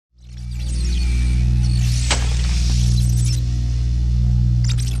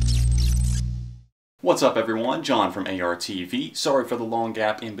What's up everyone, John from ARTV. Sorry for the long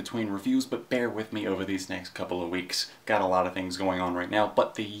gap in between reviews, but bear with me over these next couple of weeks. Got a lot of things going on right now,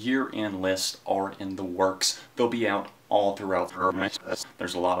 but the year-end lists are in the works. They'll be out all throughout the year.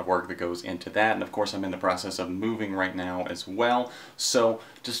 There's a lot of work that goes into that, and of course I'm in the process of moving right now as well, so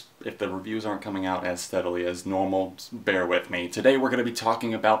just if the reviews aren't coming out as steadily as normal, bear with me. Today we're going to be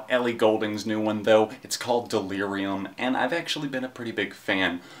talking about Ellie Goulding's new one though. It's called Delirium, and I've actually been a pretty big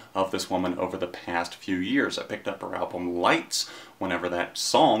fan of this woman over the past few years. I picked up her album Lights whenever that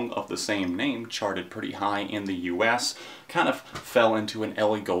song of the same name charted pretty high in the US. Kind of fell into an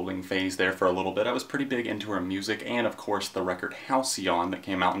Ellie Goulding phase there for a little bit. I was pretty big into her music and of course the record Halcyon that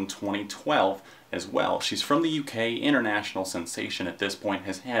came out in 2012 as well. She's from the UK, international sensation at this point,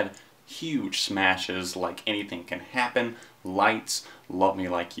 has had huge smashes like Anything Can Happen, Lights, Love Me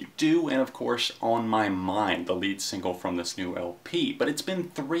Like You Do, and of course On My Mind, the lead single from this new LP. But it's been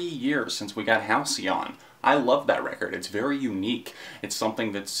 3 years since we got Halcyon. I love that record. It's very unique. It's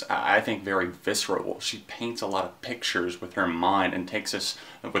something that's, I think, very visceral. She paints a lot of pictures with her mind and takes us,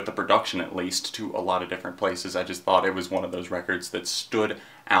 with the production at least, to a lot of different places. I just thought it was one of those records that stood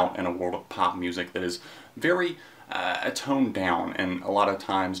out in a world of pop music that is very toned down and a lot of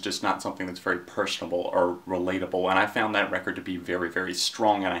times just not something that's very personable or relatable, and I found that record to be very, very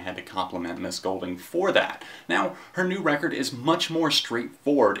strong, and I had to compliment Miss Goulding for that. Now, her new record is much more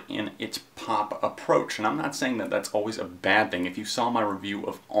straightforward in its pop approach, and I'm not saying that that's always a bad thing. If you saw my review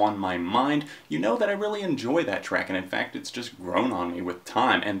of On My Mind, you know that I really enjoy that track, and in fact it's just grown on me with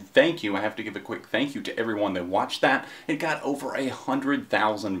time, and thank you, I have to give a quick thank you to everyone that watched that. It got over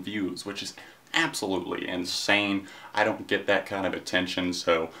 100,000 views, which is absolutely insane. I don't get that kind of attention,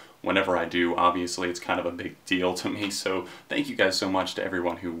 so whenever I do, obviously it's kind of a big deal to me, so thank you guys so much to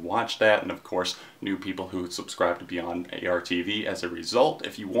everyone who watched that, and of course new people who subscribe to be on ARTV as a result.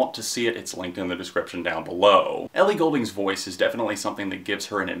 If you want to see it, it's linked in the description down below. Ellie Goulding's voice is definitely something that gives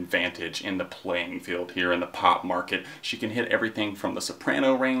her an advantage in the playing field here in the pop market. She can hit everything from the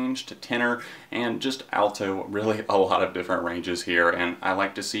soprano range to tenor and just alto, really a lot of different ranges here, and I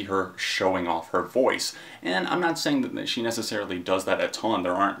like to see her showing off her voice. And I'm not saying that she necessarily does that a ton.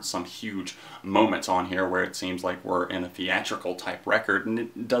 There aren't some huge moments on here where it seems like we're in a theatrical type record, and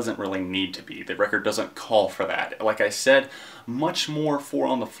it doesn't really need to be. The record doesn't call for that. Like I said, much more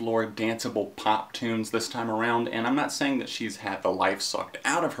four-on-the-floor danceable pop tunes this time around, and I'm not saying that she's had the life sucked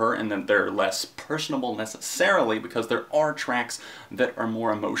out of her and that they're less personable necessarily, because there are tracks that are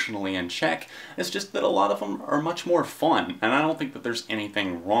more emotionally in check. It's just that a lot of them are much more fun, and I don't think that there's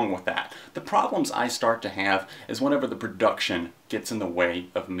anything wrong with that. The problems I start to have is whenever the production gets in the way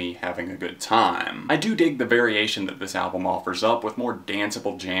of me having a good time. I do dig the variation that this album offers up, with more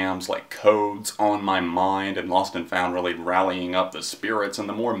danceable jams like Codes, On My Mind, and Lost and Found really rallying up the spirits, and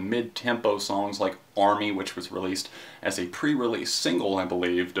the more mid-tempo songs like Army, which was released as a pre-release single, I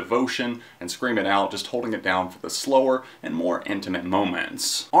believe, Devotion, and Scream It Out, just holding it down for the slower and more intimate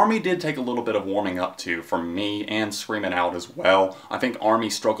moments. Army did take a little bit of warming up to for me, and Scream It Out as well. I think Army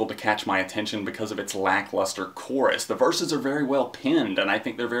struggled to catch my attention because of its lackluster chorus. The verses are very well pinned, and I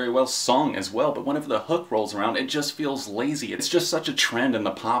think they're very well sung as well, but whenever the hook rolls around, it just feels lazy. It's just such a trend in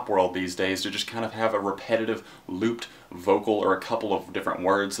the pop world these days to just kind of have a repetitive, looped vocal or a couple of different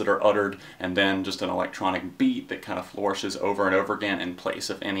words that are uttered, and then just an electronic beat that kind of flourishes over and over again in place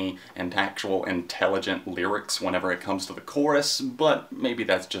of any actual intelligent lyrics whenever it comes to the chorus, but maybe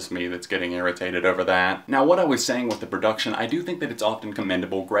that's just me that's getting irritated over that. Now, what I was saying with the production, I do think that it's often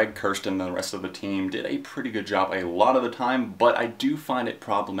commendable. Greg Kirsten and the rest of the team did a pretty good job a lot of the time, but I do find it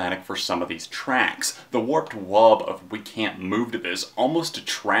problematic for some of these tracks. The warped wub of We Can't Move to This almost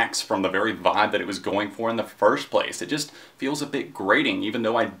detracts from the very vibe that it was going for in the first place. It just feels a bit grating, even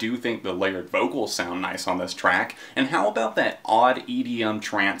though I do think the layered vocals sound nice on this track. And how about that odd EDM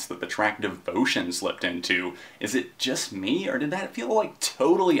trance that the track Devotion slipped into? Is it just me, or did that feel like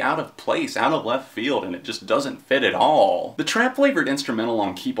totally out of place, out of left field, and it just doesn't fit at all? The trap-flavored instrumental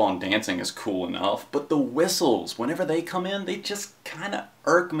on Keep On Dancing is cool enough, but the whistles, whenever they come in, they just kinda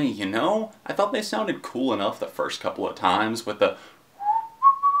irk me, you know? I thought they sounded cool enough the first couple of times with the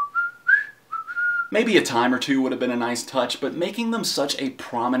maybe a time or two would have been a nice touch, but making them such a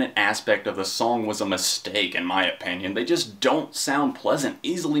prominent aspect of the song was a mistake in my opinion. They just don't sound pleasant,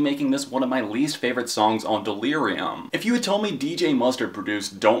 easily making this one of my least favorite songs on Delirium. If you had told me DJ Mustard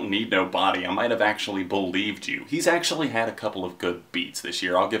produced Don't Need Nobody, I might have actually believed you. He's actually had a couple of good beats this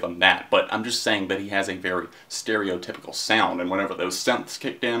year, I'll give him that, but I'm just saying that he has a very stereotypical sound, and whenever those synths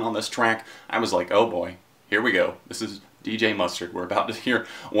kicked in on this track, I was like, oh boy, here we go. This is DJ Mustard. We're about to hear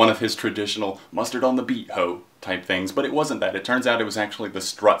one of his traditional mustard on the beat ho type things, but it wasn't that. It turns out it was actually the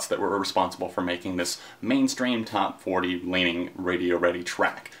Struts that were responsible for making this mainstream top 40 leaning radio ready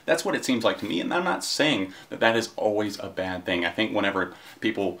track. That's what it seems like to me, and I'm not saying that that is always a bad thing. I think whenever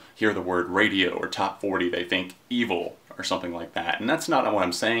people hear the word radio or top 40, they think evil or something like that, and that's not what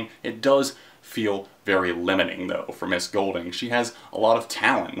I'm saying. It does feel very limiting though for Miss Goulding. She has a lot of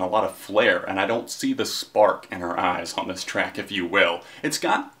talent and a lot of flair, and I don't see the spark in her eyes on this track, if you will. It's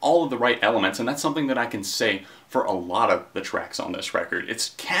got all of the right elements, and that's something that I can say for a lot of the tracks on this record.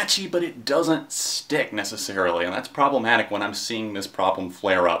 It's catchy, but it doesn't stick necessarily, and that's problematic when I'm seeing this problem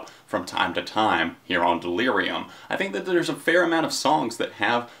flare up from time to time here on Delirium. I think that there's a fair amount of songs that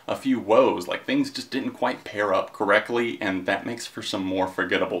have a few woes, like things just didn't quite pair up correctly, and that makes for some more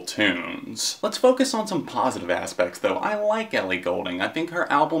forgettable tunes. Let's focus on some positive aspects though. I like Ellie Goulding. I think her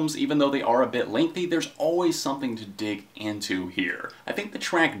albums, even though they are a bit lengthy, there's always something to dig into here. I think the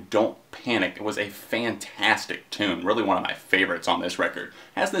track Don't Panic was a fantastic tune, really one of my favorites on this record.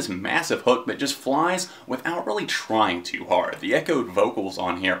 It has this massive hook that just flies without really trying too hard. The echoed vocals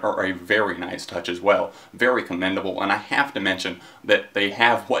on here are a very nice touch as well, very commendable, and I have to mention that they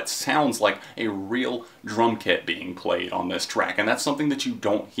have what sounds like a real drum kit being played on this track, and that's something that you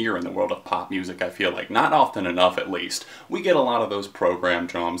don't hear in the world of pop music, I feel like. Not often enough, at least. We get a lot of those programmed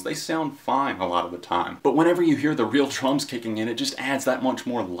drums. They sound fine a lot of the time, but whenever you hear the real drums kicking in, it just adds that much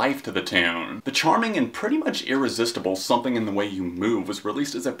more life to the tune. The charming and pretty much irresistible Something in the Way You Move was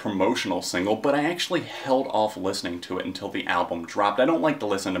released as a promotional single, but I actually held off listening to it until the album dropped. I don't like to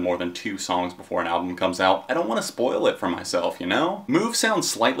listen to more than 2 songs before an album comes out. I don't want to spoil it for myself, you know? Move sounds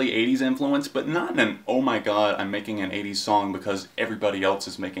slightly 80s influenced, but not in an oh my god, I'm making an 80s song because everybody else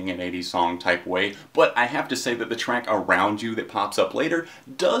is making an 80s song type way, but I have to say that the track Around You that pops up later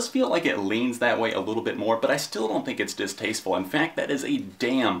does feel like it leans that way a little bit more, but I still don't think it's distasteful. In fact, that is a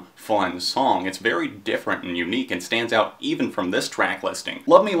damn fun song. It's very different and unique and stands out even from this track listing.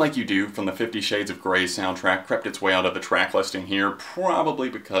 Love Me Like You Do from the 50 Shades of Grey soundtrack crept its way out of the track listing here, probably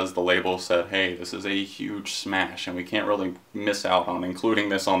because the label said, hey, this is a huge smash and we can't really miss out on including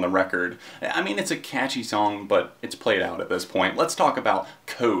this on the record. I mean, it's a catchy song, but it's played out at this point. Let's talk about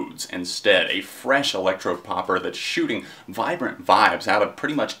Codes instead, a fresh electro-popper that's shooting vibrant vibes out of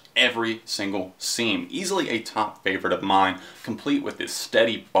pretty much every single seam. Easily a top favorite of mine, complete with this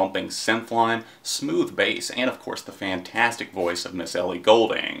steady bumping synth line, smooth bass, and of course the fantastic voice of Miss Ellie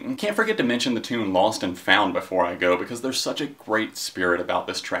Goulding. Can't forget to mention the tune Lost and Found before I go, because there's such a great spirit about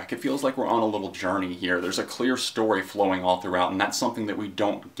this track. It feels like we're on a little journey here. There's a clear story flowing all throughout, and that's something that we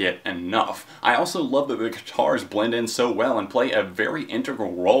don't get enough. I also love that the guitars blend in so well and play a very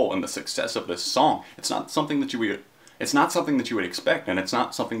integral role in the success of this song. It's not something that you would expect, and it's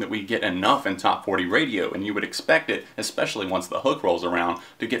not something that we get enough in top 40 radio, and you would expect it, especially once the hook rolls around,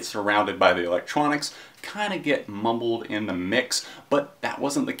 to get surrounded by the electronics, kind of get mumbled in the mix, but that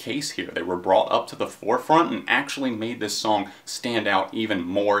wasn't the case here. They were brought up to the forefront and actually made this song stand out even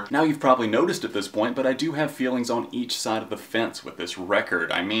more. Now you've probably noticed at this point, but I do have feelings on each side of the fence with this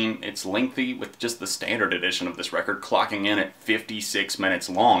record. I mean, it's lengthy, with just the standard edition of this record clocking in at 56 minutes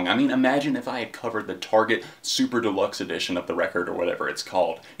long. I mean, imagine if I had covered the Target Super Deluxe edition of the record, or whatever it's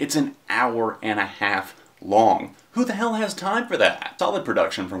called. It's an hour and a half long. Who the hell has time for that? Solid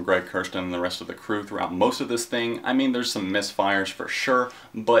production from Greg Kurstin and the rest of the crew throughout most of this thing. I mean, there's some misfires for sure,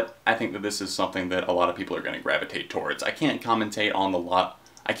 but I think that this is something that a lot of people are going to gravitate towards. I can't comment on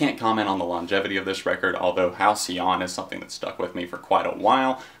the longevity of this record, although Halcyon is something that stuck with me for quite a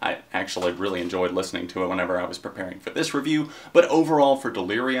while. I actually really enjoyed listening to it whenever I was preparing for this review, but overall for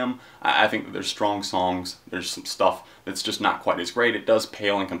Delirium, I think that there's strong songs, there's some stuff that's just not quite as great. It does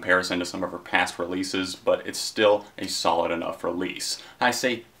pale in comparison to some of her past releases, but it's still a solid enough release. I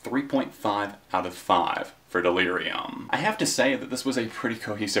say 3.5 out of 5 for Delirium. I have to say that this was a pretty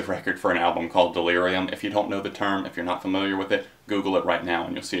cohesive record for an album called Delirium. If you don't know the term, if you're not familiar with it, Google it right now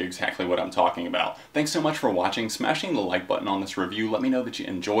and you'll see exactly what I'm talking about. Thanks so much for watching. Smashing the like button on this review. Let me know that you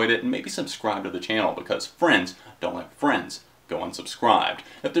enjoyed it, and maybe subscribe to the channel, because friends don't like friends go unsubscribed.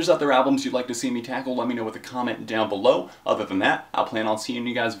 If there's other albums you'd like to see me tackle, let me know with a comment down below. Other than that, I'll plan on seeing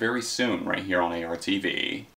you guys very soon right here on ARTV.